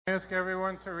Ask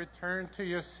everyone to return to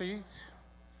your seats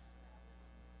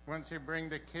once you bring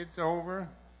the kids over.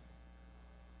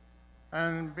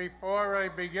 And before I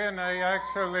begin, I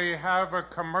actually have a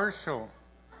commercial.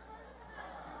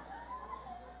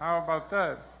 How about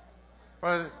that?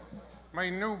 But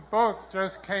my new book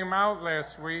just came out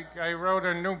last week. I wrote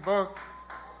a new book.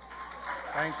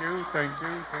 Thank you.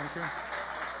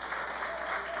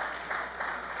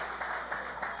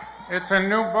 It's a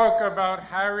new book about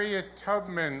Harriet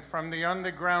Tubman from the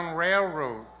Underground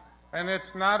Railroad. And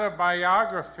it's not a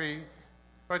biography,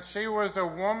 but she was a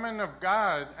woman of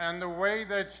God. And the way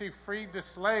that she freed the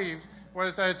slaves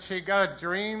was that she got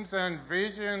dreams and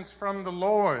visions from the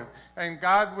Lord. And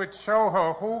God would show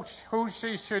her who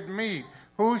she should meet,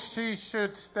 who she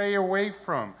should stay away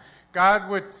from. God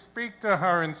would speak to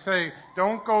her and say,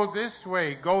 don't go this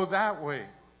way, go that way.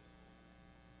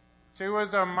 She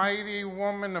was a mighty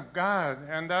woman of God,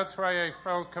 and that's why I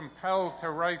felt compelled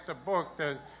to write the book,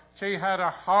 that she had a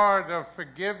heart of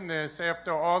forgiveness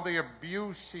after all the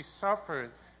abuse she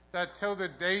suffered, that till the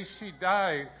day she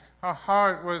died, her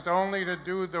heart was only to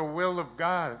do the will of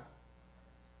God.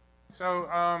 So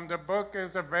the book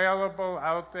is available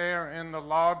out there in the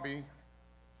lobby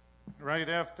right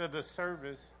after the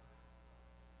service.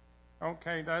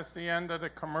 Okay, that's the end of the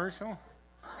commercial.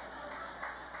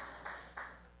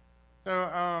 So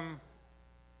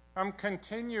I'm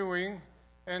continuing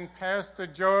in Pastor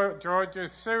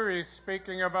George's series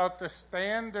speaking about the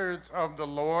standards of the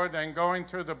Lord and going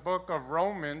through the book of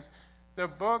Romans. The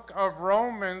book of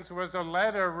Romans was a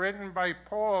letter written by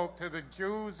Paul to the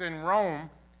Jews in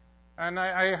Rome. And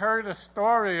I heard a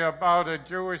story about a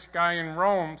Jewish guy in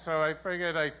Rome, so I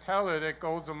figured I'd tell it. It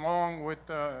goes along with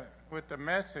the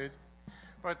message.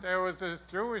 But there was this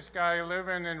Jewish guy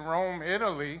living in Rome,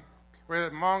 Italy,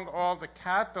 among all the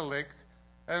Catholics,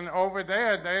 and over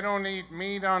there they don't eat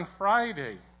meat on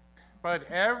Friday. But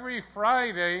every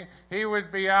Friday he would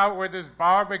be out with his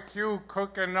barbecue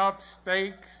cooking up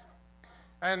steaks,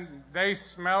 and they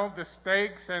smelled the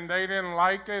steaks and they didn't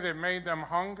like it. It made them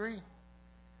hungry.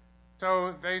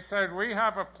 So they said, we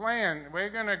have a plan. We're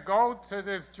going to go to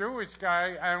this Jewish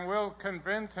guy and we'll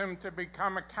convince him to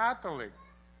become a Catholic.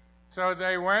 So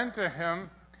they went to him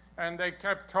and they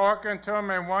kept talking to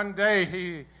him, and one day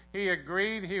he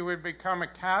agreed he would become a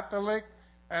Catholic,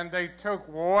 and they took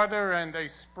water and they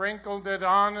sprinkled it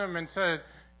on him and said,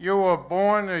 you were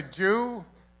born a Jew,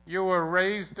 you were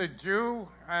raised a Jew,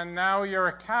 and now you're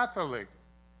a Catholic.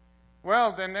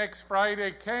 Well, the next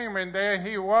Friday came, and there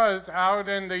he was out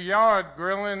in the yard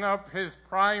grilling up his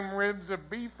prime ribs of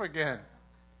beef again.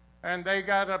 And they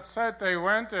got upset. They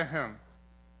went to him.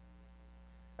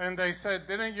 And they said,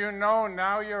 didn't you know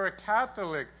now you're a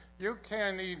Catholic? You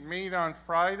can't eat meat on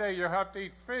Friday. You have to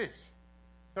eat fish.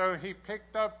 So he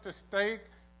picked up the steak,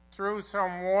 threw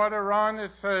some water on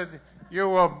it, said, you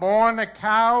were born a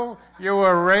cow, you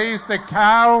were raised a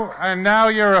cow, and now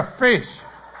you're a fish.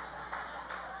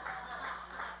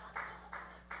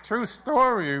 True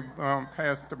story,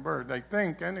 Pastor Bert, I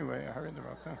think. Anyway, I heard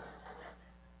about that.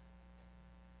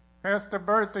 Pastor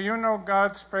Bert, do you know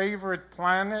God's favorite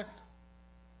planet?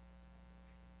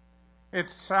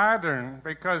 It's Saturn,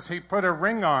 because he put a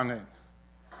ring on it.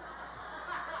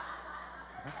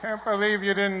 I can't believe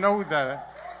you didn't know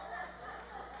that.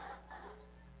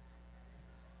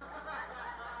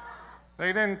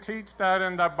 They didn't teach that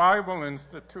in the Bible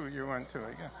Institute you went to,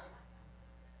 I guess.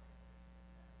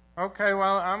 Okay,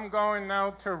 well, I'm going now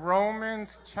to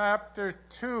Romans chapter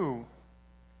 2.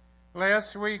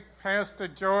 Last week, Pastor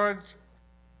George,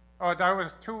 that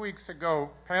was 2 weeks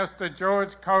ago, Pastor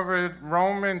George covered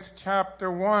Romans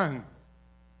chapter 1,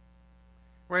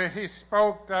 where he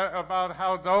spoke about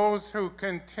how those who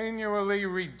continually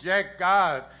reject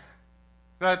God,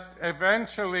 that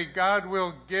eventually God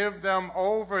will give them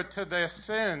over to their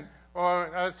sin,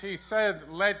 or as he said,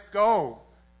 let go.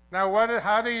 Now,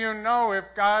 how do you know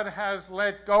if God has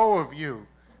let go of you?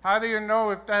 How do you know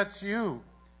if that's you?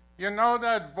 You know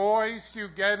that voice you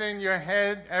get in your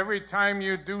head every time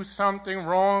you do something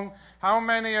wrong? How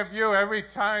many of you, every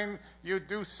time you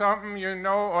do something you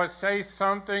know or say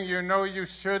something you know you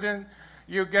shouldn't,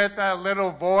 you get that little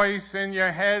voice in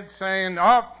your head saying,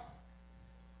 that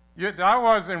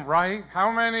wasn't right.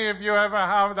 How many of you ever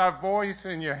have that voice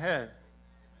in your head?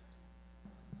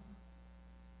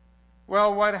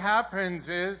 Well, what happens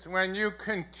is when you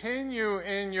continue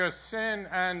in your sin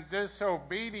and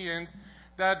disobedience,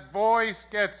 that voice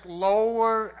gets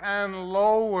lower and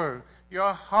lower.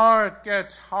 Your heart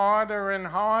gets harder and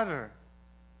harder.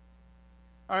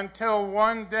 Until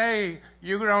one day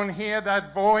you don't hear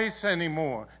that voice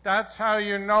anymore. That's how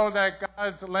you know that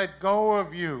God's let go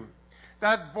of you.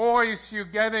 That voice you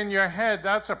get in your head,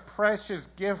 that's a precious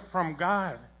gift from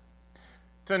God.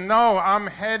 To know I'm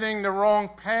heading the wrong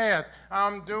path.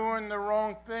 I'm doing the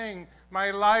wrong thing.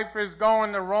 My life is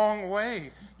going the wrong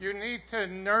way. You need to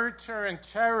nurture and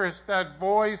cherish that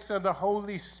voice of the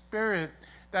Holy Spirit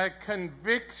that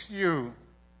convicts you.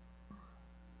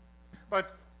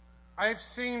 But I've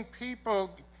seen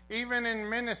people, even in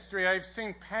ministry, I've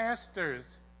seen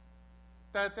pastors,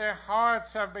 that their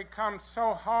hearts have become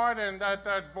so hardened that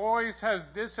that voice has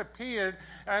disappeared,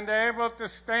 and they're able to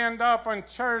stand up in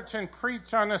church and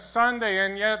preach on a Sunday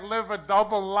and yet live a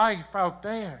double life out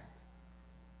there.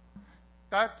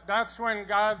 That's when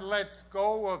God lets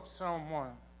go of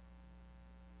someone.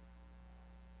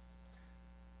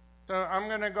 So I'm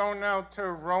going to go now to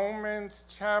Romans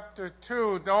chapter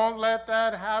 2. Don't let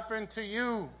that happen to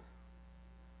you.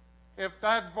 If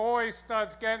that voice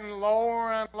starts getting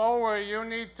lower and lower, you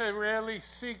need to really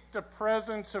seek the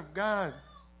presence of God.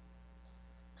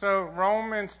 So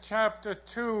Romans chapter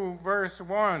 2, verse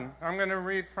 1. I'm going to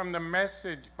read from the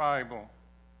Message Bible.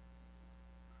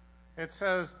 It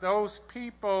says, those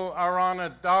people are on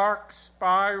a dark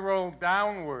spiral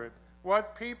downward.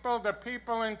 What people? The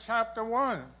people in chapter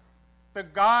 1. The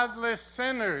godless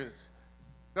sinners.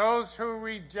 Those who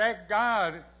reject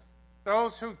God.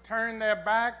 Those who turn their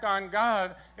back on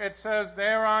God, it says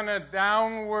they're on a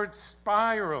downward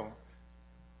spiral.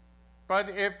 But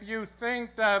if you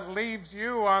think that leaves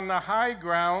you on the high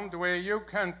ground where you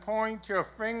can point your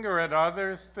finger at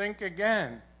others, think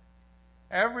again.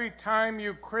 Every time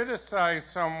you criticize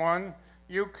someone,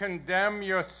 you condemn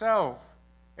yourself.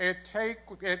 It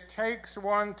takes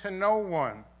one to know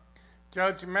one.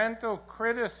 Judgmental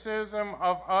criticism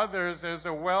of others is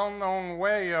a well-known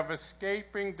way of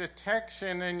escaping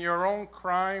detection in your own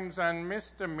crimes and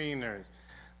misdemeanors.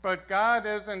 But God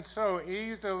isn't so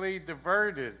easily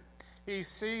diverted. He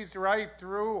sees right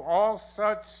through all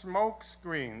such smoke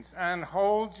screens and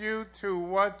holds you to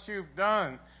what you've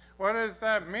done. What does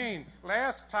that mean?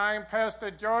 Last time,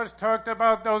 Pastor George talked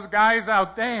about those guys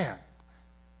out there.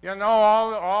 You know,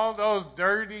 all those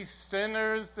dirty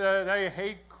sinners that they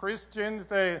hate Christians,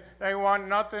 they want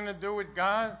nothing to do with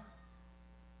God.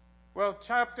 Well,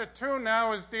 chapter 2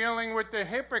 now is dealing with the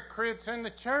hypocrites in the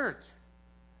church.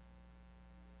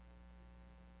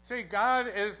 See,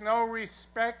 God is no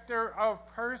respecter of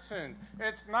persons.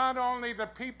 It's not only the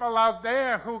people out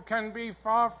there who can be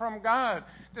far from God.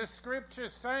 The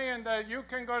scripture's saying that you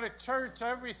can go to church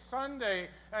every Sunday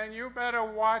and you better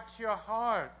watch your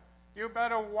heart. You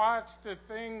better watch the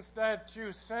things that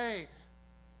you say.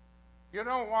 You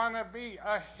don't want to be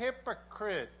a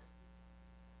hypocrite.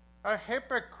 A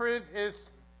hypocrite is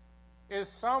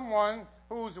someone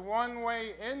who's one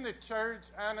way in the church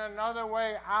and another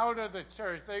way out of the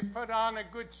church. They put on a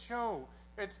good show.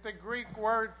 It's the Greek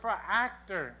word for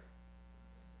actor.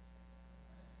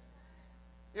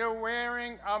 You're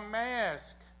wearing a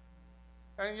mask.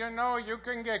 And you know you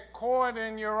can get caught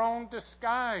in your own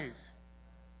disguise.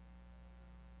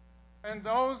 And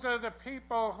those are the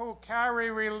people who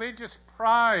carry religious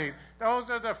pride.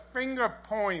 Those are the finger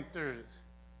pointers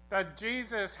that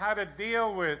Jesus had to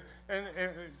deal with. And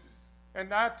in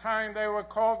that time, they were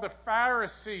called the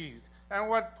Pharisees. And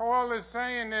what Paul is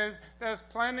saying is there's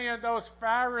plenty of those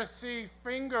Pharisee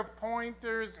finger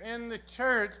pointers in the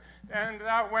church, and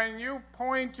that when you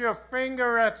point your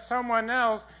finger at someone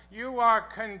else, you are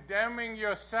condemning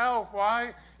yourself.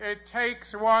 Why? It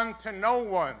takes one to know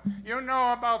one. You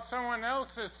know about someone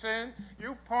else's sin,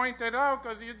 you point it out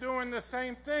because you're doing the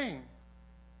same thing.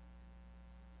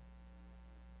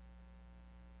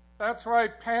 That's why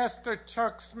Pastor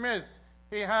Chuck Smith,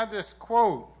 he had this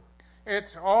quote.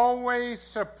 It's always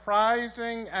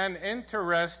surprising and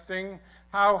interesting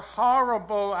how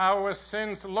horrible our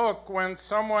sins look when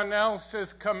someone else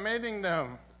is committing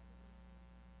them.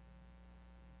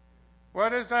 What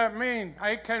does that mean?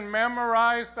 I can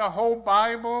memorize the whole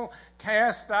Bible,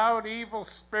 cast out evil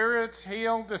spirits,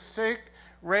 heal the sick,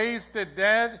 raise the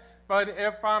dead, but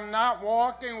if I'm not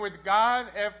walking with God,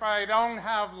 if I don't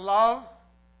have love,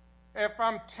 if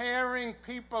I'm tearing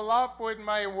people up with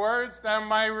my words, then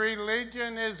my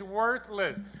religion is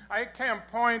worthless. I can't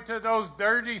point to those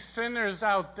dirty sinners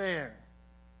out there.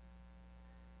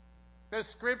 The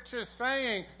scripture's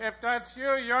saying, if that's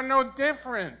you, you're no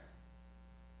different.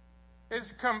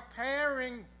 It's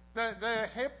comparing the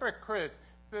hypocrites,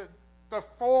 the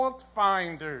fault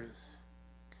finders.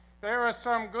 There are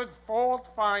some good fault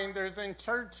finders in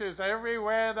churches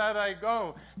everywhere that I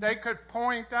go. They could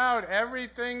point out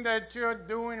everything that you're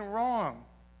doing wrong.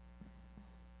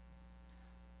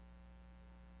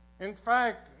 In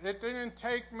fact, it didn't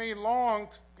take me long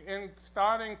in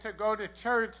starting to go to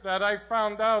church that I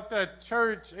found out that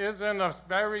church isn't a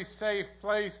very safe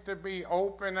place to be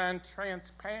open and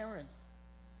transparent.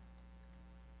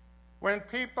 When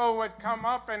people would come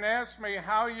up and ask me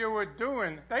how you were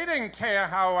doing, they didn't care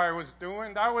how I was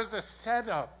doing. That was a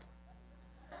setup.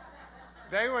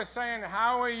 They were saying,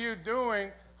 "How are you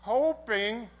doing?"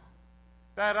 hoping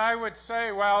that I would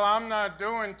say, "Well, I'm not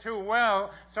doing too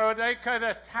well," so they could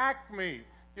attack me.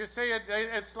 You see,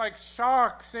 it's like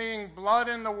sharks seeing blood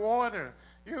in the water.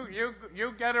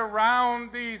 You get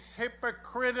around these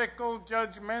hypocritical,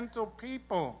 judgmental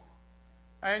people,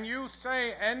 and you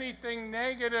say anything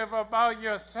negative about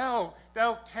yourself,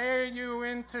 they'll tear you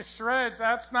into shreds.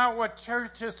 That's not what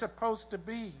church is supposed to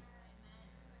be.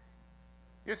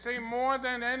 You see, more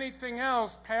than anything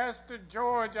else, Pastor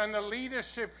George and the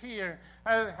leadership here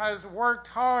has worked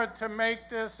hard to make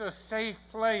this a safe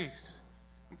place.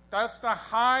 That's the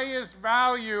highest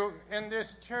value in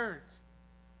this church,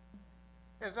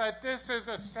 is that this is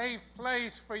a safe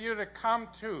place for you to come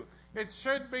to. It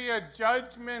should be a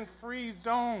judgment-free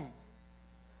zone,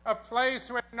 a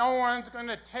place where no one's going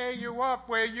to tear you up,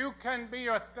 where you can be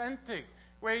authentic,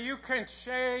 where you can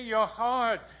share your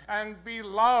heart and be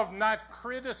loved, not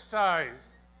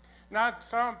criticized. Not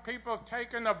some people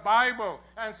taking the Bible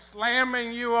and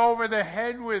slamming you over the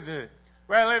head with it.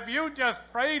 Well, if you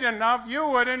just prayed enough, you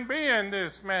wouldn't be in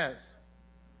this mess.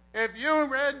 If you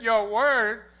read your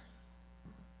word,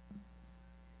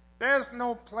 there's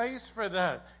no place for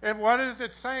that. And what is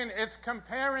it saying? It's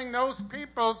comparing those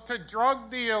people to drug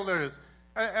dealers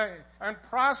and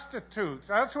prostitutes.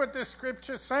 That's what the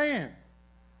scripture's saying.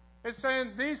 It's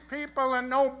saying these people are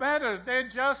no better. They're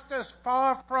just as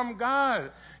far from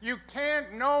God. You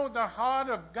can't know the heart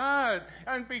of God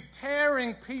and be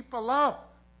tearing people up.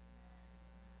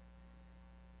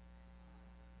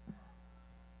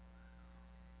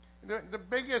 The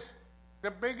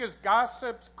biggest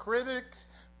gossips, critics,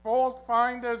 fault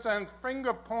finders, and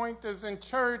finger pointers in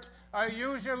church are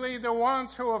usually the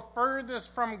ones who are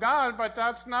furthest from God, but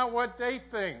that's not what they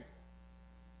think.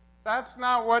 That's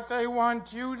not what they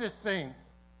want you to think.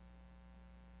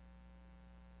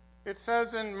 It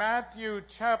says in Matthew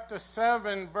chapter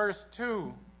 7, verse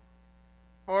 2,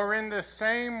 "For in the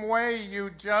same way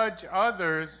you judge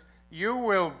others, you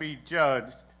will be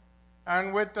judged.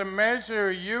 And with the measure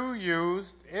you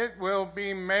used, it will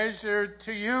be measured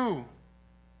to you."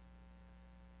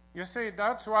 You see,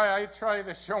 that's why I try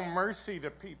to show mercy to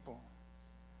people.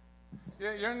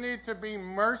 You need to be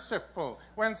merciful.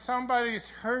 When somebody's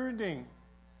hurting,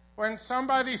 when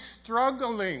somebody's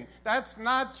struggling, that's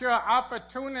not your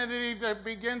opportunity to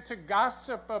begin to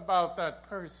gossip about that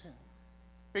person.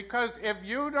 Because if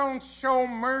you don't show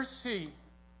mercy,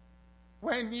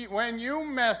 when you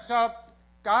mess up,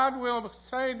 God will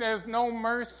say there's no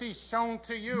mercy shown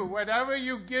to you. Whatever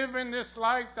you give in this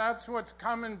life, that's what's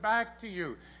coming back to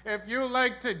you. If you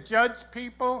like to judge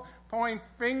people, point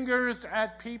fingers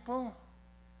at people,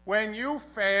 when you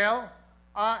fail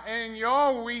in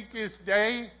your weakest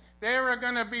day, there are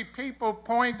going to be people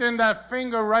pointing that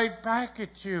finger right back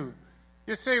at you.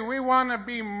 You see, we want to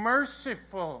be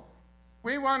merciful.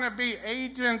 We want to be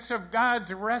agents of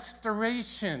God's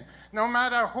restoration. No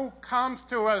matter who comes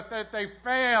to us, that they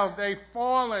failed, they've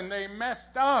fallen, they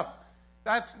messed up.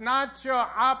 That's not your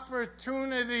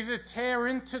opportunity to tear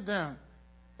into them.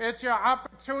 It's your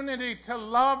opportunity to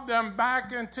love them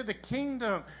back into the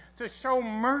kingdom, to show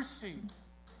mercy.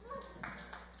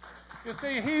 You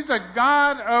see, He's a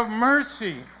God of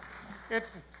mercy.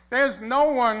 There's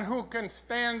no one who can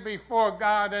stand before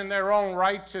God in their own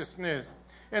righteousness.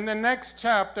 In the next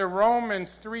chapter,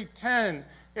 Romans 3:10,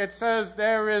 it says,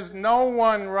 "There is no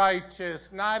one righteous,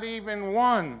 not even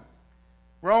one."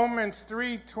 Romans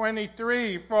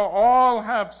 3:23, "For all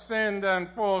have sinned and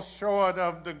fall short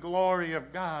of the glory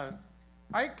of God."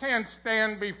 I can't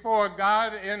stand before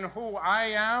God in who I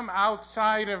am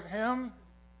outside of Him.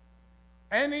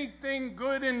 Anything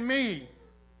good in me,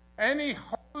 any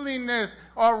holiness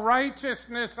or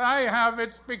righteousness I have,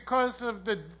 it's because of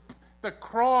the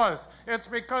cross. It's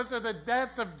because of the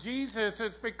death of Jesus.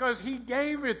 It's because He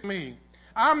gave it me.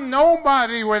 I'm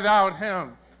nobody without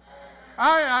Him.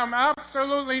 I am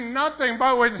absolutely nothing,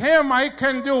 but with Him I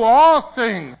can do all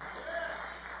things.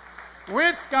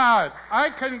 With God, I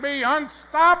can be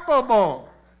unstoppable.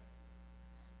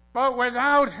 But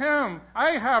without Him,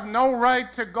 I have no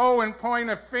right to go and point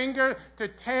a finger to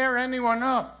tear anyone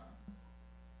up.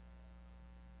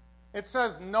 It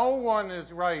says no one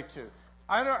is righteous.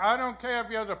 I don't care if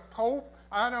you're the Pope.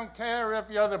 I don't care if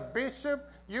you're the bishop.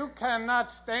 You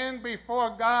cannot stand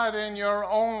before God in your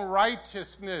own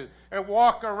righteousness and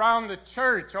walk around the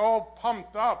church all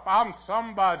pumped up. I'm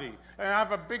somebody. And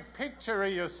have a big picture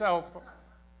of yourself.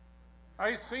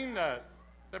 I've seen that.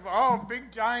 Oh,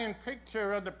 big giant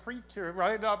picture of the preacher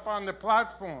right up on the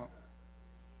platform.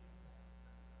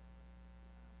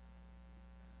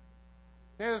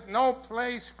 There's no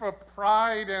place for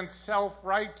pride and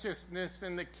self-righteousness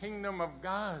in the kingdom of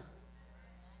God.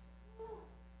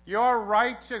 Your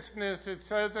righteousness, it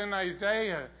says in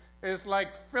Isaiah, is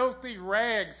like filthy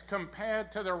rags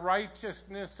compared to the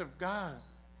righteousness of God.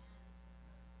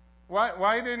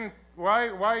 Why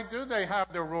do they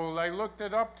have the rule? I looked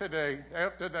it up today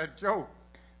after that joke.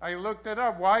 I looked it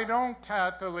up. Why don't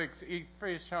Catholics eat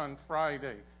fish on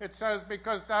Friday? It says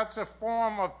because that's a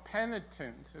form of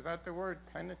penitence. Is that the word,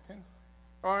 penitence?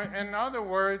 Or in other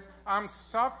words, I'm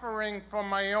suffering for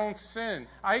my own sin.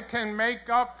 I can make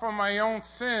up for my own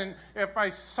sin if I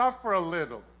suffer a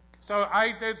little. So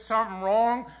I did something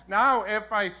wrong. Now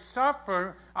if I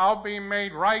suffer, I'll be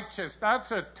made righteous.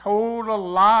 That's a total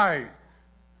lie.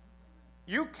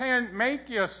 You can't make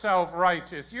yourself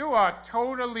righteous. You are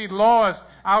totally lost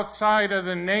outside of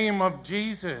the name of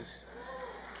Jesus.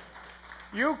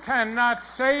 You cannot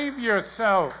save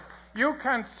yourself. You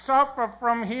can suffer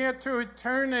from here to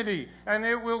eternity, and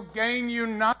it will gain you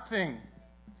nothing.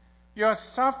 Your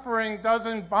suffering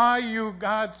doesn't buy you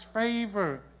God's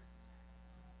favor.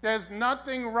 There's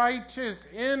nothing righteous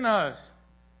in us,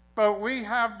 but we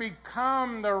have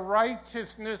become the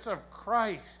righteousness of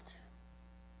Christ.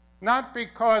 Not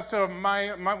because of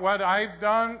what I've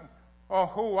done or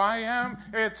who I am.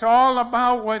 It's all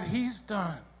about what He's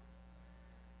done.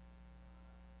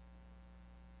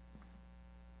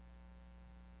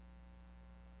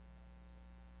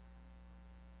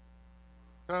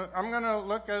 So I'm going to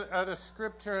look at a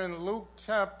scripture in Luke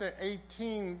chapter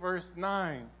 18, verse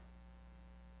 9.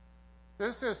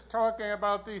 This is talking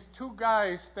about these two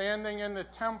guys standing in the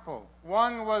temple.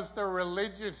 One was the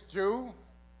religious Jew,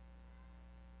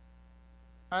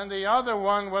 and the other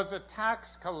one was a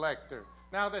tax collector.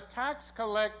 Now, the tax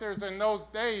collectors in those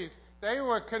days, they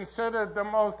were considered the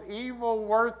most evil,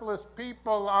 worthless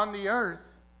people on the earth.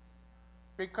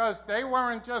 Because they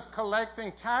weren't just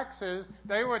collecting taxes,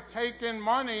 they were taking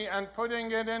money and putting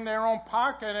it in their own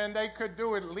pocket, and they could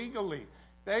do it legally.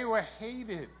 They were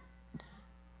hated.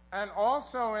 And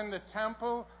also in the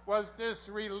temple was this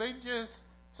religious,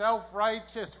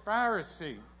 self-righteous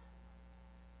Pharisee.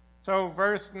 So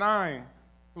verse 9,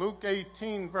 Luke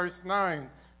 18, verse 9,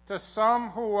 to some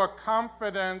who were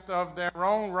confident of their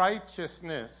own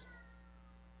righteousness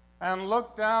and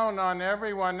looked down on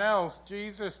everyone else,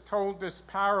 Jesus told this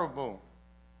parable.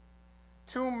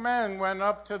 Two men went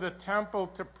up to the temple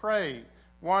to pray,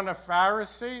 one a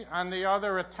Pharisee and the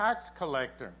other a tax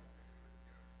collector.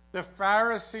 The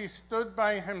Pharisee stood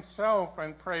by himself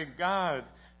and prayed, God,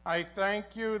 I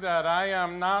thank you that I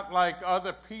am not like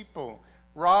other people,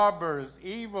 robbers,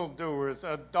 evildoers,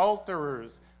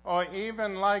 adulterers, or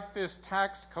even like this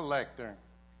tax collector.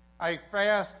 I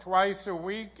fast twice a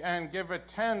week and give a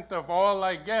tenth of all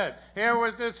I get. Here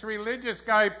was this religious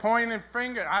guy pointing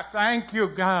finger. I thank you,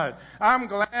 God. I'm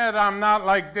glad I'm not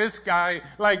like this guy,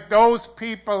 like those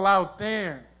people out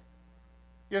there.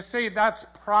 You see, that's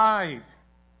pride.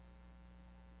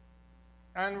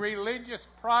 And religious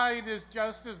pride is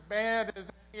just as bad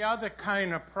as any other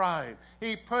kind of pride.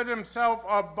 He put himself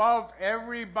above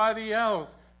everybody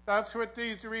else. That's what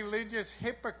these religious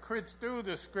hypocrites do,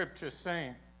 the scripture's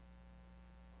saying.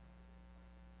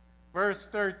 Verse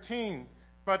 13,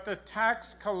 but the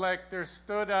tax collector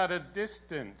stood at a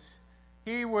distance.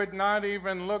 He would not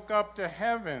even look up to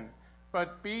heaven,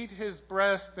 but beat his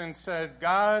breast and said,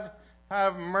 God,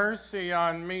 have mercy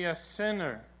on me, a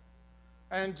sinner.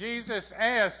 And Jesus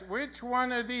asked, which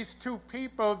one of these two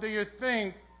people do you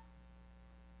think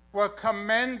were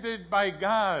commended by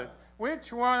God?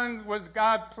 Which one was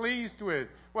God pleased with?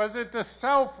 Was it the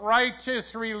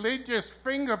self-righteous religious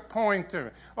finger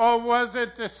pointer? Or was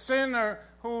it the sinner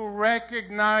who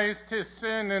recognized his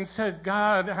sin and said,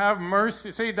 God, have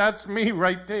mercy? See, that's me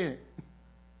right there.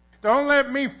 Don't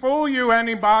let me fool you,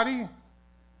 anybody.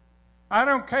 I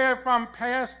don't care if I'm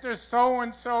pastor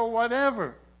so-and-so,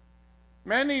 whatever.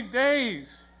 Many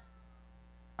days,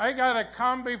 I got to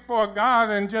come before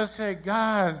God and just say,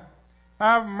 God,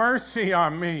 have mercy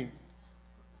on me.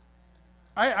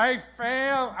 I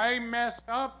fail, I mess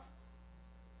up.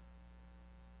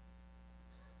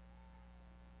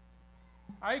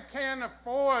 I can't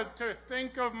afford to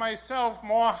think of myself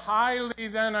more highly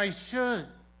than I should.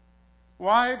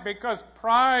 Why? Because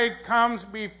pride comes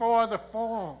before the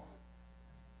fall.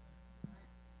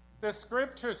 The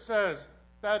scripture says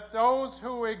that those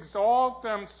who exalt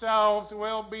themselves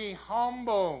will be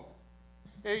humbled.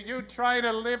 If you try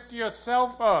to lift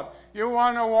yourself up, you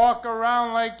want to walk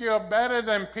around like you're better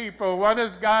than people, what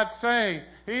does God say?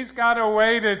 He's got a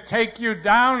way to take you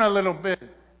down a little bit.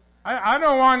 I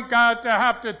don't want God to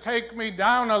have to take me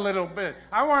down a little bit.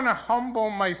 I want to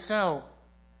humble myself.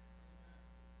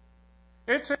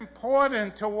 It's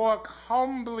important to walk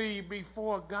humbly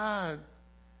before God,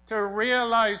 to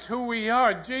realize who we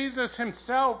are. Jesus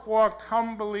himself walked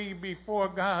humbly before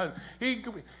God.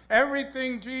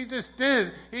 Everything Jesus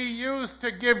did, he used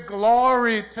to give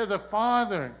glory to the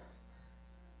Father.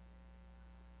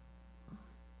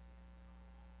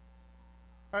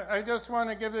 I just want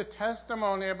to give a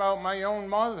testimony about my own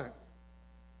mother.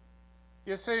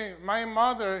 You see, my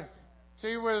mother,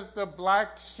 she was the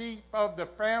black sheep of the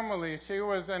family. She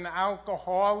was an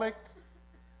alcoholic.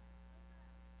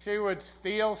 She would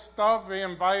steal stuff, be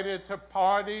invited to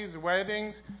parties,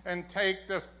 weddings, and take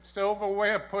the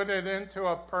silverware, put it into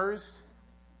a purse,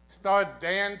 start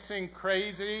dancing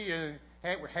crazy and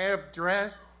half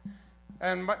dressed.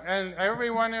 And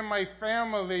everyone in my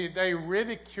family, they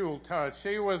ridiculed her.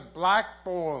 She was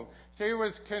blackballed. She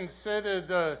was considered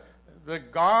the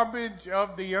garbage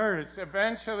of the earth.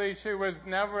 Eventually, she was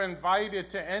never invited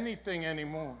to anything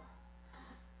anymore.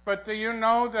 But do you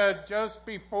know that just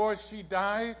before she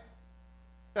died,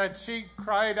 that she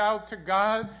cried out to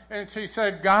God and she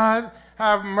said, God,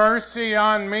 have mercy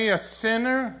on me, a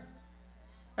sinner?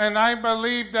 And I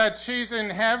believe that she's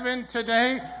in heaven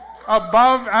today,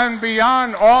 above and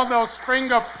beyond all those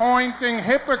finger-pointing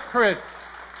hypocrites.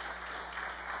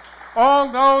 All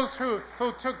those who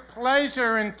took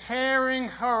pleasure in tearing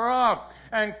her up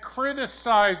and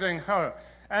criticizing her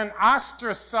and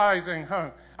ostracizing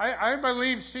her. I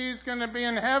believe she's going to be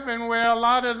in heaven where a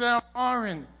lot of them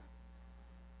aren't.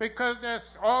 Because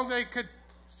that's all they could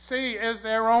see is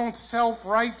their own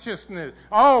self-righteousness.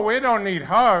 Oh, we don't need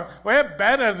her. We're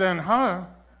better than her.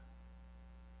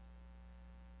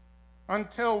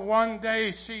 Until one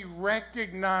day she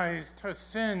recognized her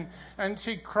sin and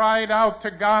she cried out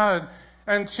to God,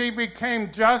 and she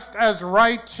became just as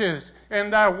righteous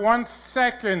in that 1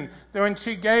 second when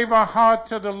she gave her heart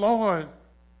to the Lord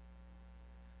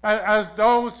as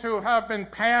those who have been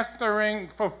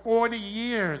pastoring for 40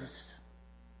 years.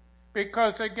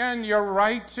 Because again, your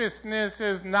righteousness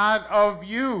is not of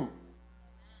you.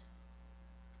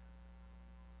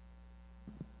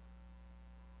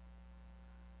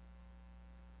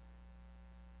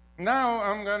 Now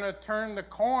I'm going to turn the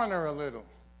corner a little.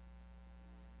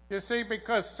 You see,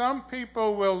 because some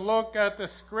people will look at the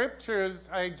scriptures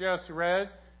I just read,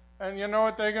 and you know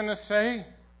what they're going to say?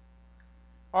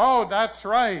 Oh, that's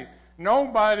right.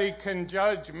 Nobody can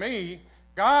judge me.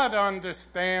 God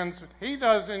understands. He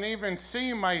doesn't even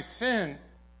see my sin.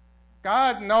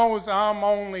 God knows I'm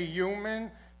only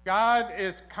human. God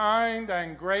is kind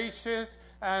and gracious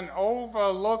and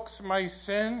overlooks my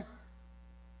sin.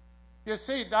 You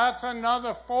see, that's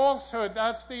another falsehood.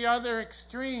 That's the other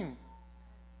extreme.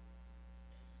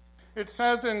 It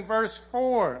says in verse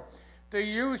 4, do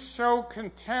you show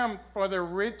contempt for the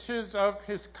riches of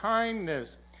his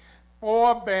kindness,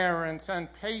 forbearance, and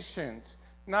patience,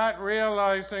 not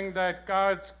realizing that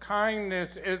God's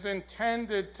kindness is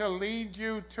intended to lead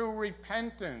you to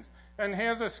repentance? And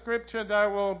here's a scripture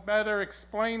that will better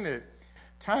explain it.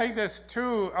 Titus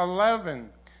 2:11.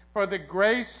 For the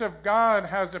grace of God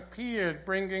has appeared,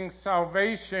 bringing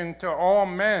salvation to all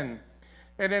men.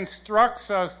 It instructs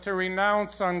us to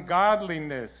renounce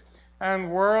ungodliness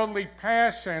and worldly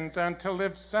passions and to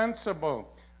live sensible,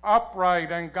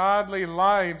 upright, and godly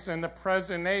lives in the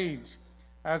present age,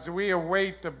 as we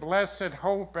await the blessed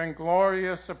hope and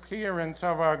glorious appearance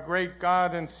of our great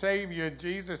God and Savior,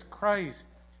 Jesus Christ.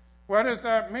 What does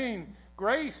that mean?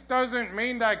 Grace doesn't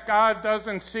mean that God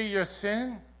doesn't see your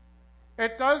sin.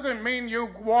 It doesn't mean you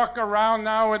walk around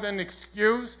now with an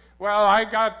excuse. Well,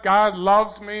 God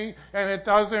loves me, and it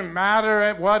doesn't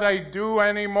matter what I do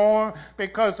anymore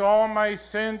because all my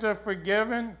sins are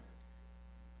forgiven.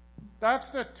 That's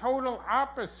the total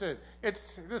opposite.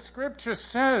 The scripture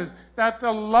says that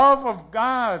the love of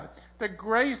God, the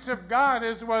grace of God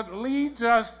is what leads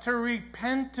us to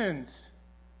repentance.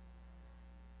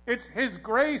 His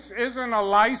grace isn't a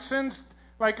license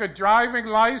like a driving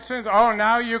license. Oh,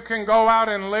 now you can go out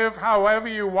and live however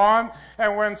you want.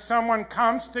 And when someone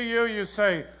comes to you, you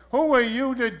say, who are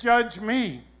you to judge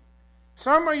me?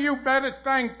 Some of you better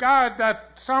thank God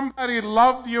that somebody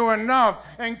loved you enough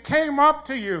and came up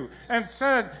to you and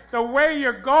said, the way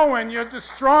you're going, you're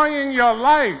destroying your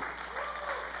life.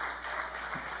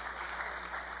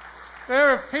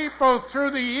 There are people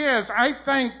through the years, I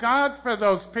thank God for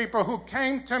those people who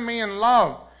came to me in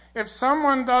love. If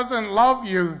someone doesn't love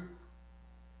you,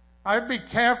 I'd be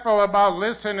careful about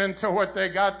listening to what they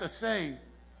got to say.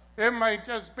 It might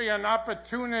just be an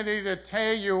opportunity to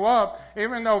tear you up,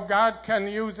 even though God can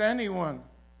use anyone.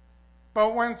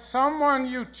 But when someone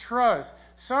you trust,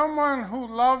 someone who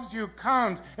loves you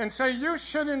comes and say, you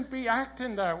shouldn't be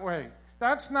acting that way.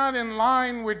 That's not in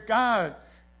line with God.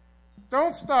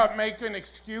 Don't start making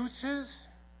excuses.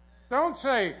 Don't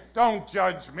say, don't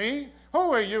judge me.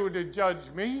 Who are you to judge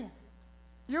me?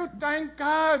 You thank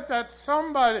God that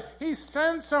He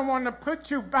sent someone to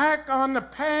put you back on the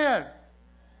path.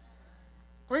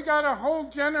 We got a whole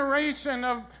generation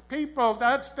of people,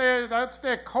 that's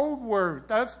their code word,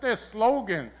 that's their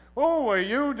slogan. Who are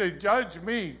you to judge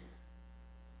me?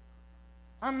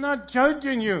 I'm not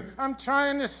judging you. I'm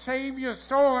trying to save your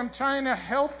soul. I'm trying to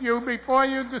help you before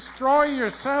you destroy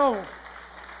yourself.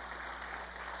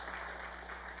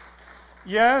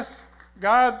 Yes,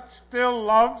 God still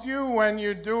loves you when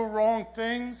you do wrong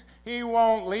things. He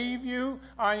won't leave you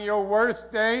on your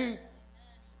worst day.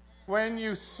 When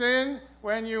you sin,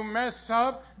 when you mess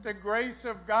up, the grace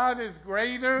of God is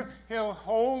greater. He'll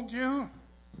hold you.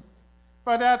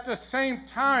 But at the same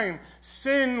time,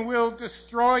 sin will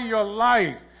destroy your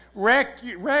life, wreck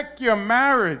your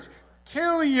marriage,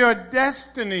 kill your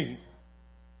destiny.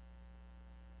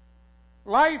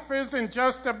 Life isn't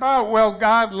just about, well,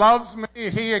 God loves me,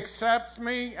 He accepts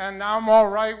me, and I'm all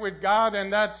right with God,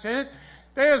 and that's it.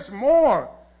 There's more.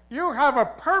 You have a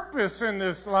purpose in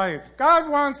this life. God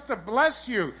wants to bless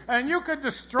you, and you could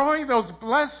destroy those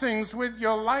blessings with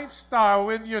your lifestyle,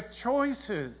 with your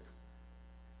choices.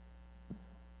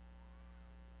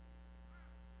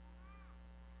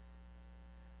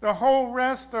 The whole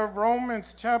rest of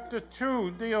Romans chapter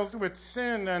 2 deals with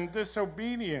sin and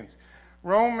disobedience.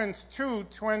 Romans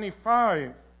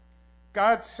 2:25.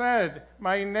 God said,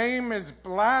 my name is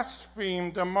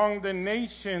blasphemed among the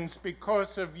nations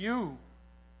because of you.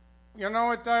 You know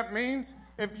what that means?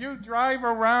 If you drive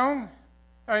around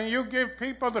and you give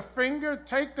people the finger,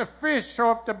 take the fish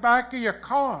off the back of your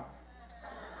car.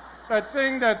 That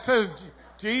thing that says,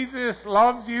 Jesus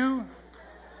loves you.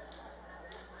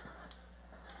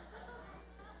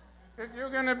 If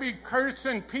you're going to be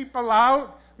cursing people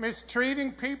out,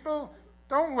 mistreating people,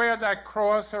 don't wear that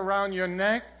cross around your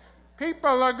neck.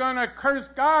 People are going to curse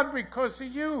God because of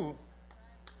you.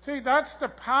 See, that's the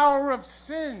power of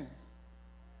sin.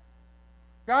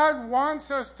 God wants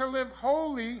us to live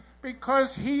holy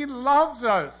because He loves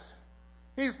us.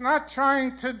 He's not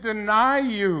trying to deny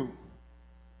you.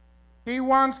 He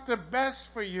wants the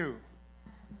best for you.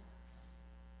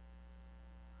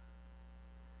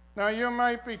 Now you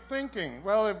might be thinking,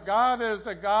 well, if God is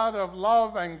a God of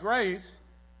love and grace,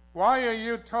 why are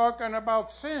you talking about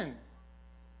sin?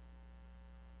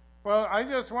 Well, I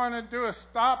just want to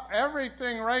stop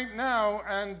everything right now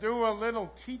and do a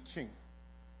little teaching.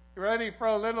 You ready for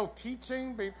a little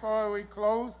teaching before we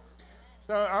close?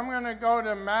 So I'm going to go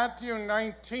to Matthew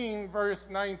 19, verse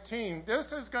 19.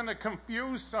 This is going to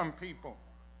confuse some people.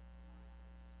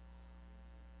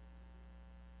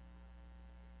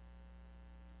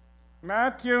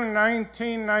 Matthew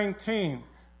 19:19.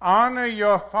 Honor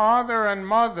your father and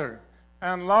mother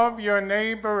and love your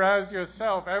neighbor as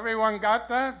yourself. Everyone got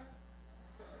that?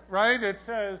 Right? It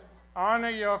says, honor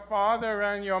your father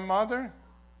and your mother.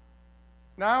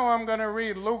 Now I'm going to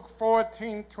read Luke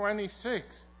 14:26.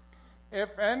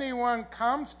 If anyone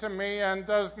comes to me and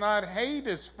does not hate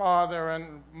his father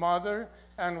and mother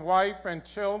and wife and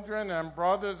children and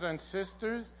brothers and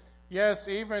sisters, yes,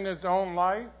 even his own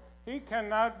life, he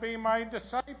cannot be my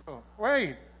disciple.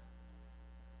 Wait.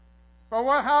 But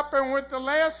what happened with the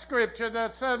last scripture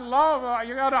that said love?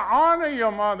 You got to honor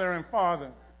your mother and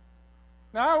father.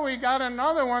 Now we got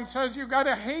another one that says you got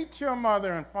to hate your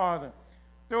mother and father.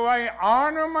 Do I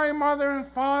honor my mother and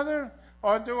father,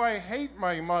 or do I hate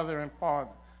my mother and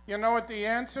father? You know what the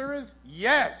answer is?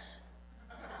 Yes.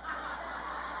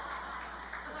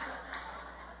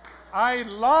 I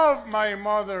love my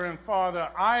mother and father.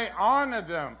 I honor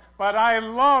them. But I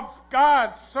love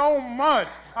God so much.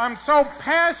 I'm so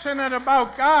passionate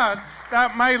about God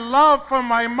that my love for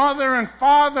my mother and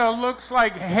father looks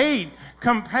like hate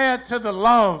compared to the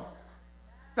love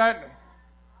that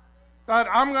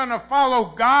I'm going to follow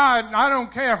God. I don't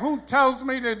care who tells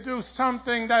me to do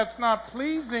something that's not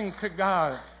pleasing to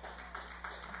God.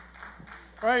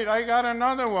 Right, I got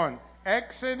another one.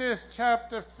 Exodus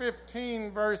chapter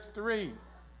 15, verse 3.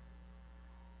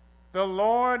 The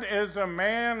Lord is a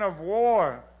man of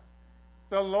war.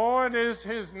 The Lord is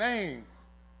His name.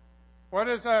 What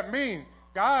does that mean?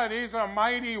 God, He's a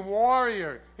mighty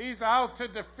warrior. He's out to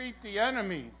defeat the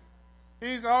enemy.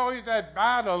 He's always at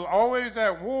battle, always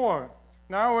at war.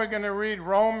 Now we're going to read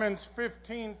Romans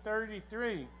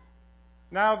 15:33.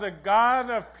 Now the God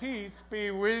of peace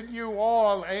be with you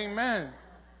all. Amen.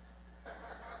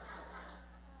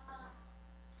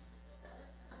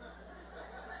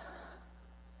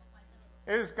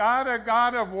 Is God a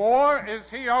God of war? Is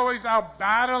He always out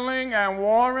battling and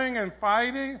warring and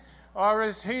fighting? Or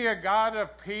is He a God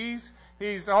of peace?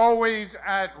 He's always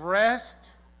at rest.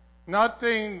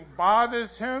 Nothing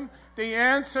bothers Him. The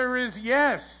answer is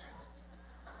yes.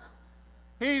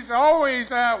 He's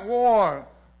always at war.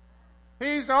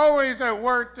 He's always at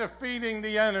work defeating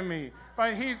the enemy.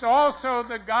 But He's also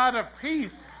the God of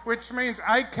peace, which means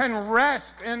I can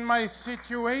rest in my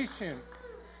situation.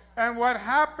 And what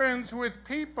happens with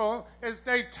people is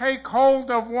they take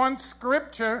hold of one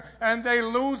scripture and they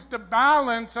lose the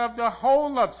balance of the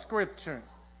whole of Scripture.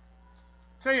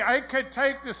 See, I could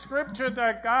take the scripture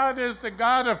that God is the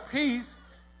God of peace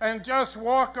and just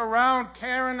walk around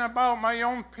caring about my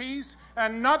own peace,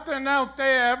 and nothing out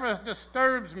there ever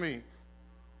disturbs me.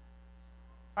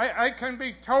 I can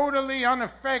be totally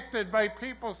unaffected by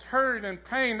people's hurt and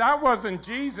pain. That wasn't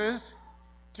Jesus.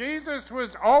 Jesus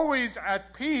was always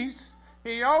at peace.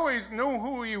 He always knew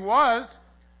who He was.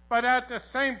 But at the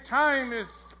same time, as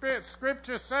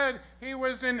Scripture said, He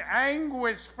was in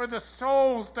anguish for the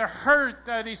souls, the hurt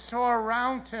that He saw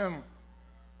around Him.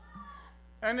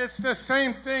 And it's the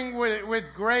same thing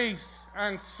with grace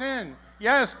and sin.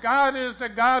 Yes, God is a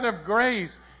God of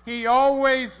grace. He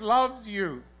always loves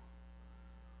you.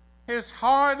 His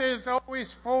heart is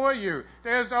always for you.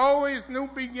 There's always new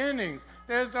beginnings.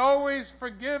 There's always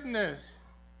forgiveness.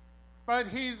 But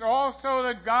He's also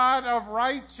the God of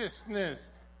righteousness.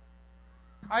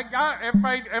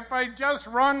 If I just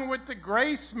run with the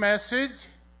grace message,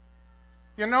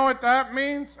 you know what that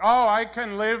means? Oh, I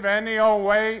can live any old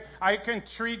way. I can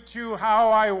treat you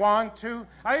how I want to.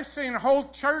 I've seen whole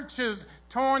churches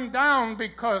torn down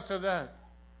because of that.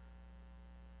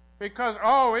 Because,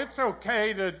 oh, it's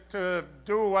okay to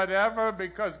do whatever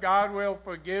because God will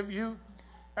forgive you.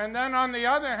 And then on the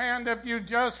other hand, if you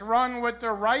just run with the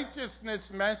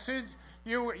righteousness message,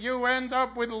 you end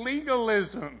up with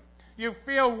legalism. You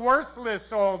feel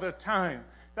worthless all the time.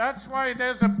 That's why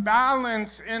there's a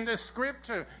balance in the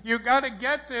Scripture. You got to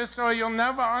get this or you'll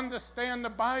never understand the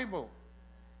Bible.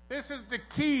 This is the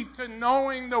key to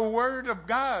knowing the Word of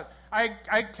God. I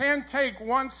can't take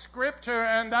one scripture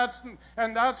and that's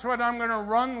what I'm going to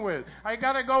run with. I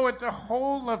got to go with the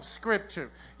whole of Scripture.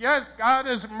 Yes, God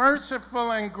is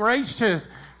merciful and gracious,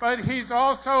 but He's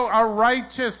also a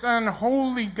righteous and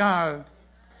holy God.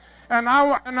 And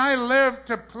I live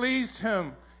to please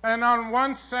Him. And on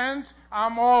one sense,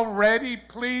 I'm already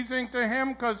pleasing to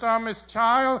Him because I'm His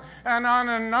child. And on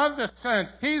another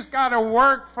sense, He's got a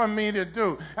work for me to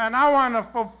do. And I want to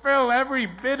fulfill every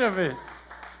bit of it.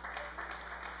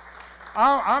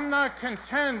 I'm not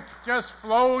content just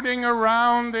floating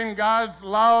around in God's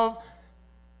love.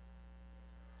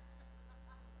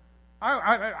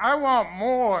 I want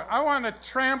more. I want to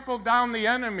trample down the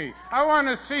enemy. I want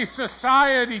to see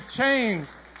society change.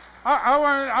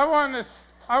 I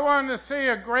want to see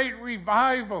a great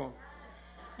revival.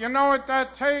 You know what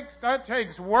that takes? That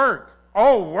takes work.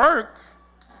 Oh, work?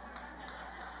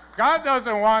 God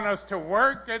doesn't want us to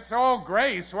work. It's all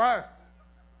grace. What?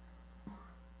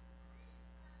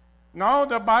 No,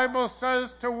 the Bible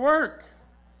says to work.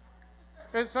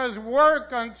 It says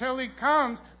work until He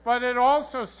comes, but it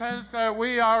also says that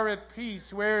we are at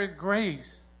peace. We're at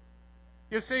grace.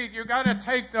 You see, you got to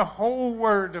take the whole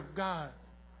Word of God.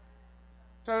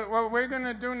 So what we're going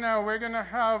to do now, we're going to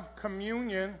have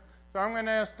communion. So I'm going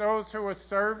to ask those who are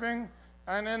serving.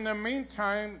 And in the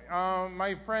meantime,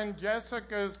 my friend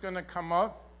Jessica is going to come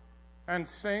up and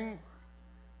sing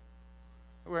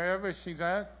wherever she's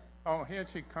at. Oh, here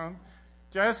she comes.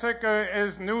 Jessica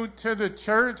is new to the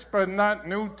church, but not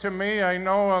new to me. I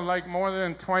know her like more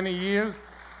than 20 years.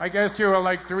 I guess you were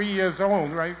like 3 years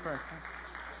old, right?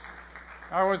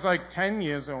 I was like 10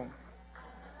 years old.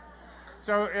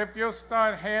 So if you'll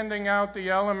start handing out the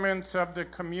elements of the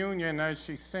communion as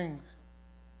she sings.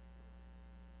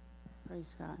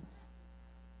 Praise God.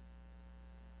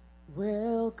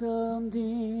 Welcomed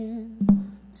in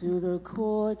to the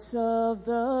courts of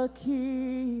the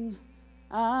King,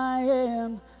 I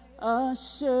am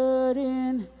ushered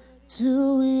in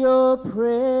to your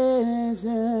presence.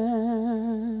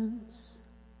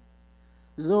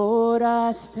 Lord,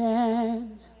 I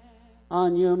stand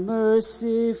on your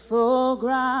merciful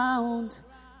ground,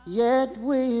 yet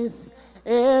with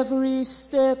every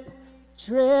step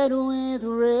tread with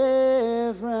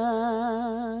reverence,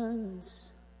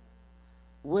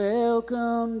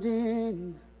 welcomed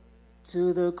in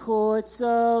to the courts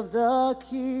of the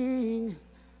King.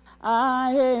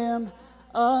 I am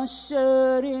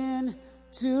ushered in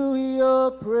to your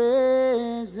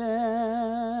presence.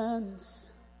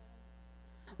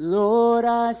 Lord,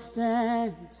 I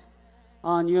stand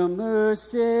on your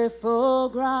merciful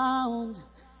ground,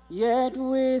 yet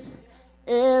with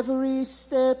every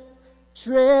step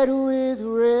tread with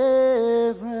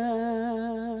reverence,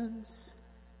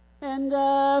 and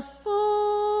I fall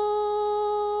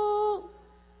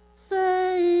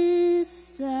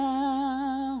face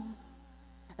down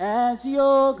as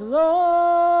your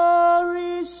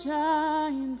glory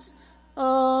shines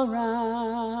around.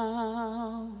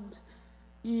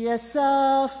 Yes,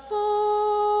 I fall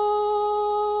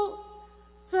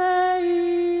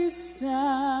face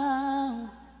down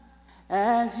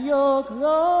as your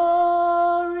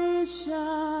glory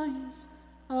shines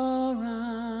around.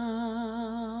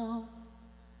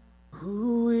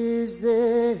 Who is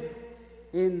there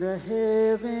in the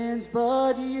heavens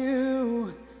but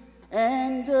you?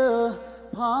 And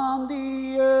upon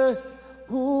the earth,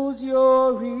 who's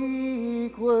your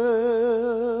equal?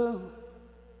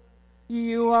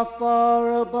 You are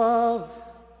far above,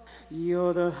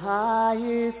 you're the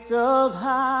highest of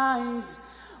highs.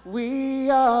 We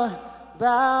are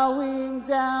bowing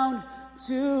down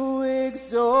to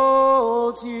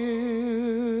exalt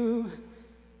you,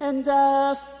 and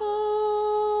I fall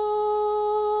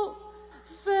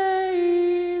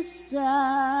face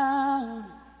down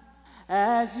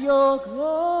as your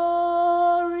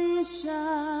glory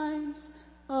shines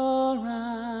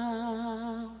around.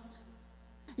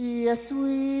 Yes,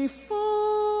 we fall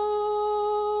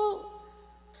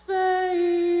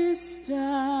face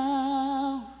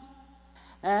down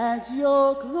as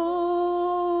your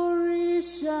glory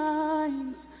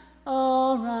shines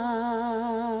around.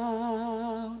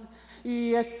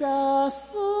 Yes, I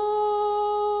fall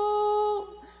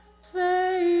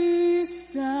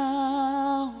face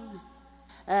down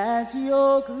as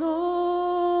your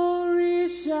glory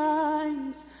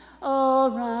shines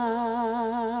around,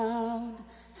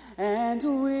 and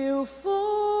we'll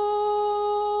fall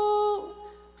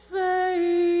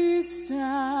face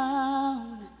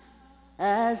down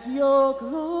as your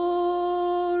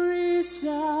glory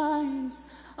shines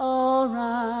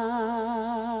around.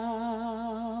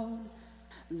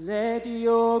 Let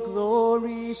your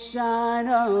glory shine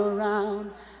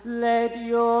around. Let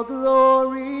your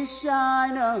glory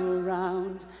shine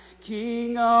around.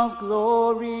 King of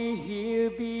glory,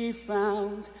 here be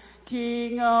found.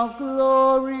 King of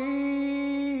glory,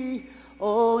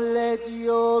 oh, let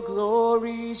your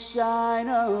glory shine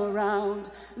around.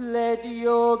 Let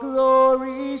your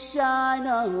glory shine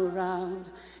around.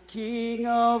 King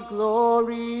of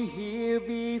glory, here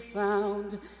be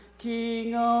found.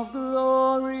 King of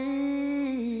glory,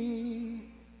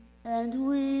 and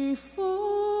we fall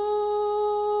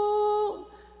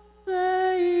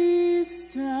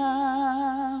face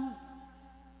down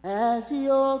as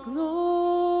your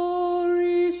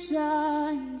glory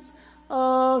shines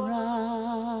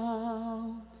around,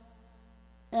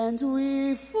 and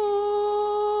we fall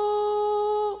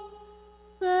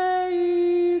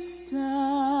face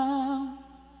down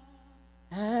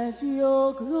as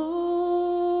your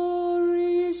glory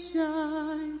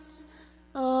shines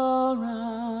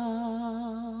around.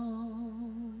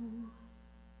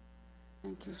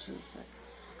 Thank you,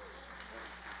 Jesus.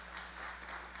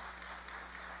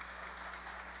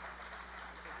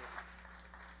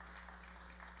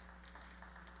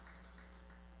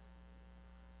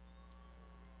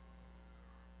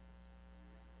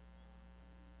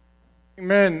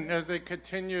 Amen. As they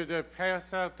continue to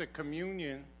pass out the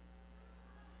communion,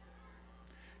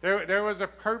 there was a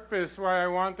purpose why I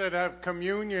wanted to have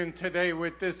communion today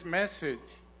with this message.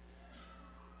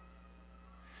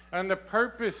 And the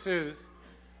purpose is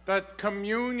that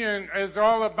communion is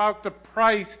all about the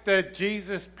price that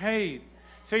Jesus paid.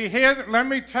 See, here, let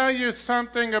me tell you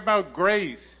something about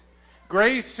grace.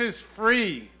 Grace is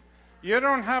free. You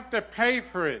don't have to pay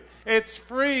for it. It's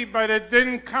free, but it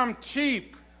didn't come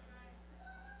cheap.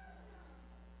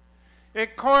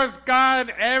 It cost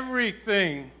God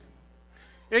everything.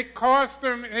 It cost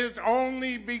him his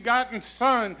only begotten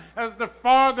Son, as the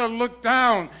Father looked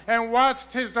down and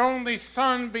watched his only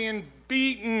Son being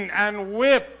beaten and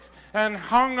whipped and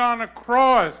hung on a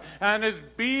cross, and his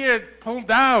beard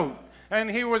pulled out, and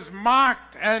he was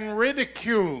mocked and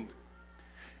ridiculed.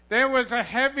 There was a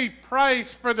heavy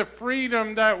price for the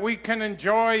freedom that we can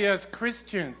enjoy as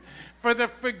Christians, for the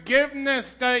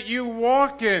forgiveness that you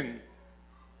walk in.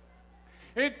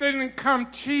 It didn't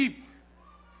come cheap.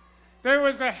 There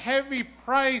was a heavy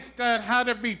price that had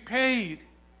to be paid.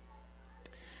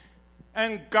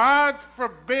 And God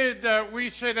forbid that we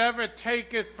should ever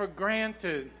take it for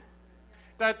granted.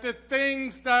 That the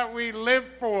things that we live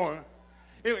for,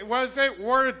 was it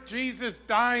worth Jesus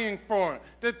dying for?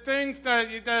 The things that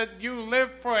you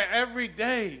live for every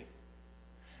day,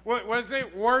 was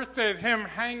it worth it, him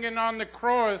hanging on the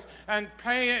cross and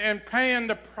paying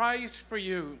the price for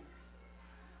you?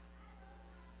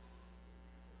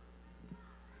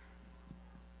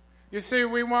 You see,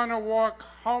 we want to walk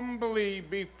humbly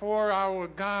before our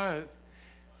God.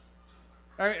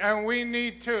 And we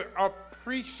need to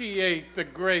appreciate the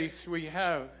grace we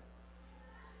have.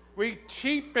 We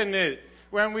cheapen it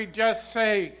when we just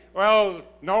say, well,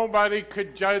 nobody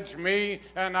could judge me,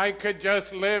 and I could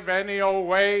just live any old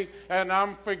way, and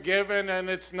I'm forgiven, and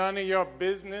it's none of your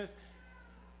business.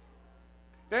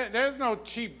 There's no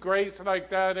cheap grace like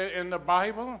that in the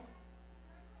Bible.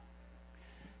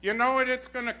 You know what it's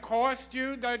going to cost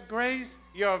you, that grace?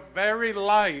 Your very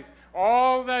life.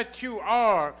 All that you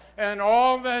are and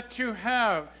all that you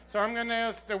have. So I'm going to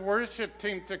ask the worship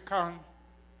team to come.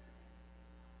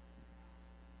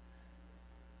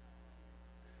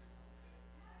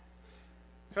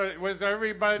 So was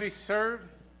everybody served?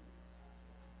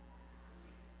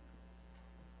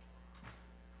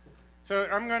 So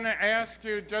I'm going to ask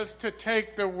you just to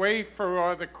take the wafer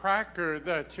or the cracker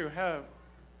that you have.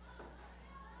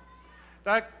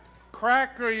 That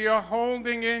cracker you're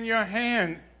holding in your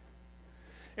hand,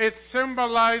 it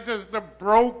symbolizes the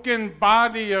broken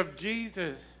body of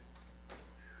Jesus.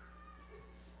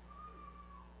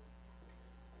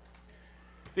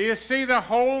 Do you see the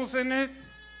holes in it?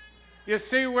 You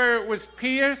see where it was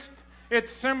pierced? It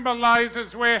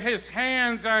symbolizes where his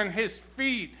hands and his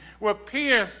feet were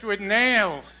pierced with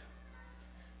nails.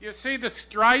 You see the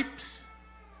stripes?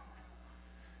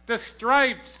 The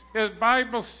stripes, the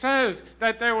Bible says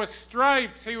that there were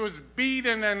stripes. He was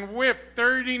beaten and whipped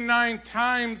 39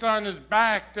 times on his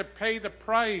back to pay the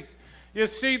price. You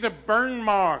see the burn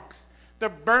marks. The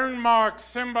burn marks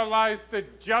symbolize the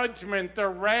judgment, the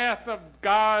wrath of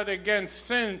God against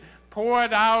sin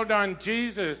poured out on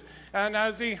Jesus. And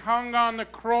as he hung on the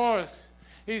cross,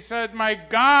 he said, my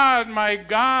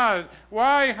God,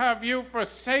 why have you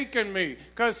forsaken me?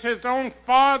 Because his own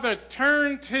Father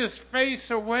turned his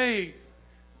face away.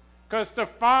 Because the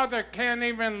Father can't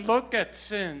even look at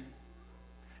sin.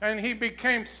 And he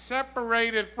became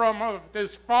separated from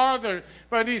his Father.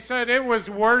 But he said, it was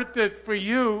worth it for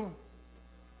you.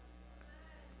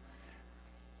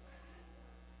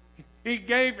 He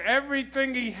gave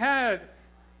everything he had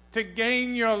to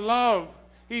gain your love.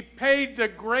 He paid the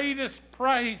greatest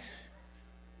price.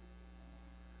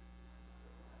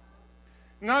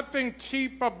 Nothing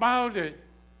cheap about it.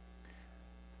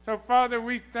 So, Father,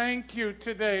 we thank you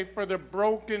today for the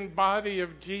broken body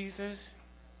of Jesus.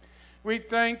 We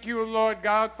thank you, Lord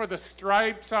God, for the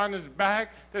stripes on his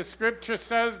back. The scripture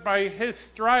says, by his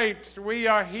stripes we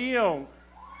are healed.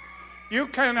 You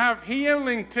can have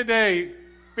healing today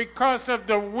because of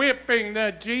the whipping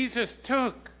that Jesus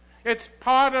took. It's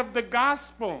part of the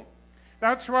gospel.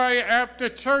 That's why after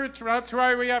church, that's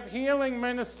why we have healing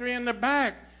ministry in the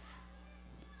back.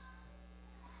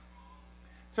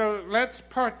 So let's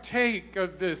partake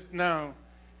of this now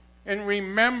in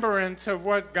remembrance of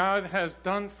what God has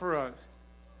done for us.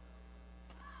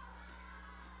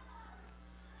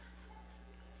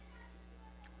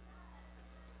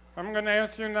 I'm going to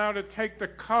ask you now to take the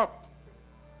cup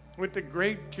with the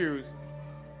grape juice.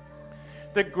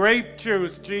 The grape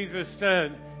juice, Jesus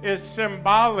said, is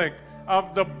symbolic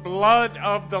of the blood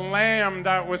of the lamb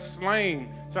that was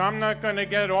slain. So I'm not going to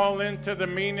get all into the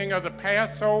meaning of the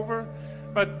Passover,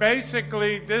 but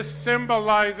basically this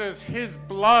symbolizes his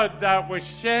blood that was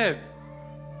shed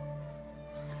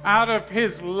out of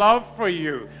his love for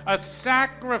you, a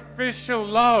sacrificial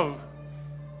love.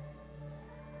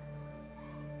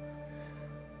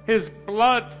 His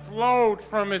blood flowed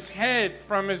from his head,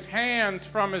 from his hands,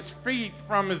 from his feet,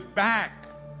 from his back.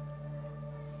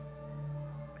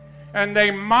 And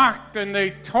they mocked and they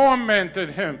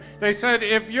tormented him. They said,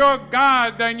 if you're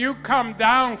God, then you come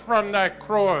down from that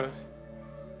cross.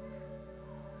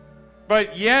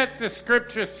 But yet the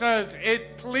scripture says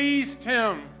it pleased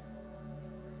him.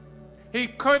 He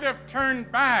could have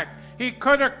turned back. He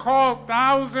could have called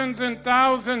thousands and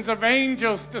thousands of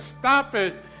angels to stop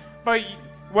it. But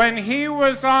when he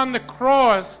was on the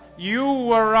cross, you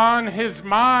were on his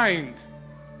mind.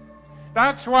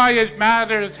 That's why it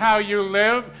matters how you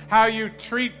live, how you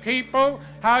treat people,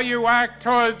 how you act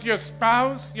towards your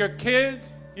spouse, your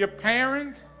kids, your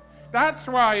parents. That's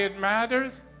why it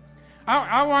matters.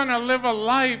 I want to live a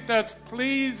life that's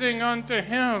pleasing unto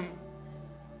Him.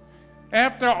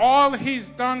 After all He's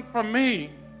done for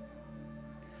me,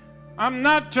 I'm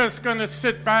not just going to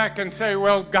sit back and say,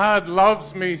 well, God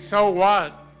loves me, so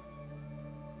what?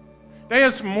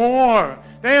 There's more.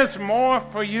 There's more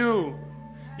for you.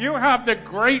 You have the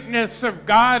greatness of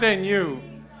God in you.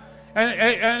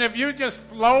 And if you just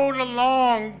float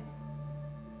along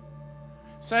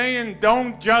saying,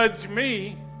 don't judge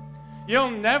me,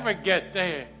 you'll never get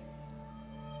there.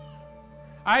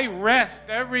 I rest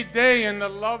every day in the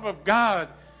love of God.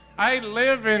 I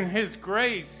live in His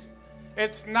grace.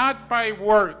 It's not by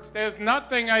works. There's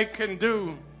nothing I can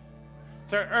do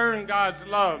to earn God's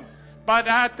love. But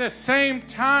at the same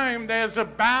time, there's a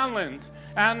balance.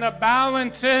 And the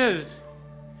balance is,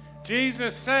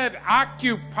 Jesus said,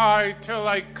 occupy till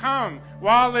I come,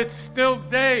 while it's still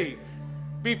day.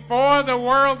 Before the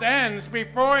world ends,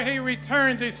 before He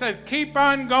returns, He says, keep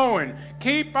on going.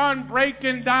 Keep on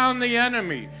breaking down the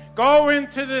enemy. Go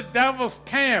into the devil's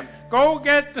camp. Go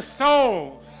get the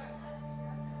souls.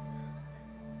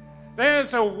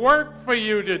 There's a work for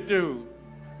you to do.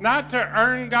 Not to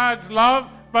earn God's love,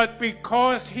 but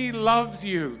because He loves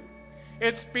you.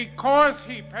 It's because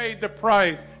He paid the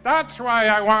price. That's why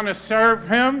I want to serve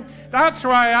Him. That's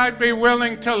why I'd be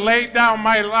willing to lay down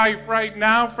my life right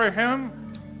now for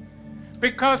Him.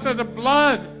 Because of the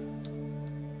blood.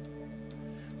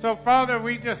 So, Father,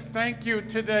 we just thank You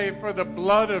today for the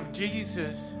blood of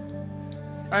Jesus.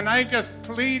 And I just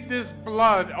plead this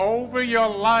blood over your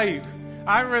life.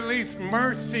 I release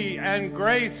mercy and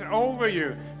grace over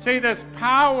you. See, there's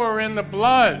power in the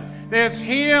blood. There's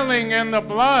healing in the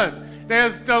blood.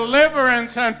 There's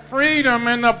deliverance and freedom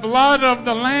in the blood of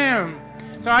the Lamb.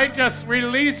 So I just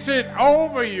release it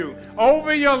over you,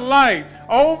 over your life,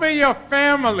 over your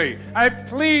family. I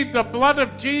plead the blood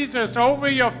of Jesus over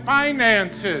your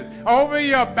finances, over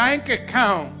your bank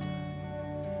account.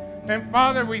 And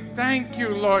Father, we thank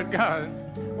You, Lord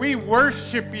God. We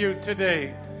worship You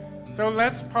today. So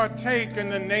let's partake in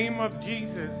the name of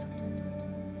Jesus.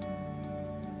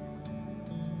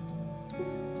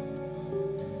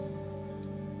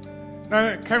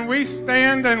 Now, can we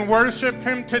stand and worship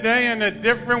Him today in a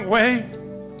different way?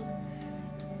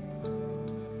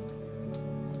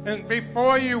 And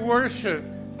before you worship,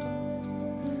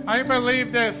 I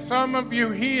believe there's some of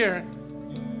you here,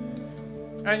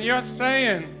 and you're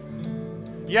saying,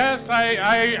 yes,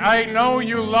 I know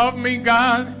You love me,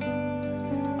 God.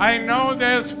 I know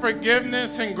there's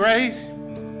forgiveness and grace.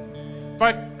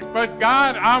 But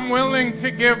God, I'm willing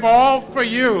to give all for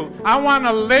You. I want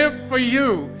to live for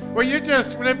You. Will you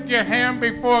just lift your hand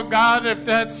before God if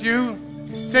that's you?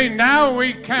 Say, now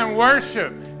we can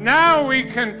worship. Now we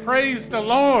can praise the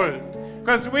Lord.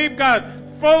 Because we've got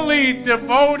fully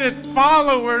devoted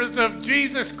followers of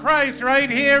Jesus Christ right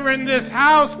here in this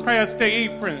house, Pastor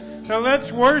Ephraim. So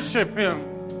let's worship Him.